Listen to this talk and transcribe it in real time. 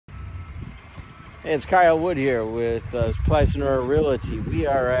Hey, it's Kyle Wood here with Pleisner Realty. We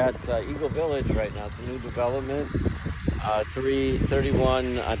are at Eagle Village right now. It's a new development,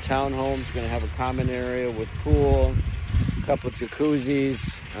 331 townhomes. Going to have a common area with pool, a couple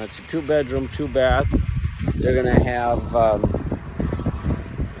jacuzzis. It's a 2-bedroom, 2-bath. They're going to have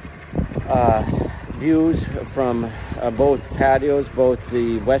views from both patios, both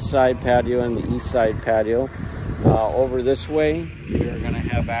the west side patio and the east side patio. Over this way, you're going to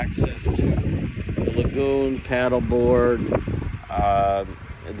have access to the lagoon, paddleboard,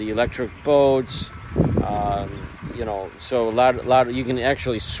 the electric boats, so a lot of, you can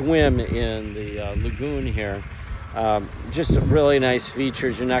actually swim in the lagoon here. Just really nice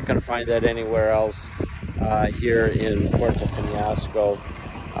features. You're not going to find that anywhere else here in Puerto Penasco.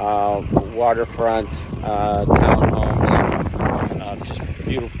 Waterfront townhomes, just a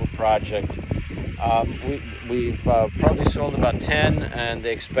beautiful project. We've probably sold about 10, and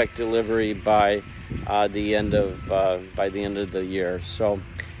they expect delivery by the end of the year. So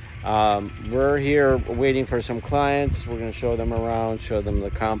we're here waiting for some clients. We're going to show them around, show them the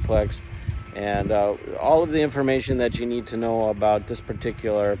complex, and all of the information that you need to know about this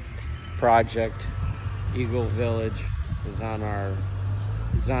particular project, Eagle Village, is on our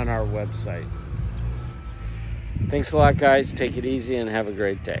website. Thanks a lot, guys. Take it easy and have a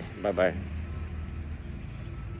great day. Bye-bye.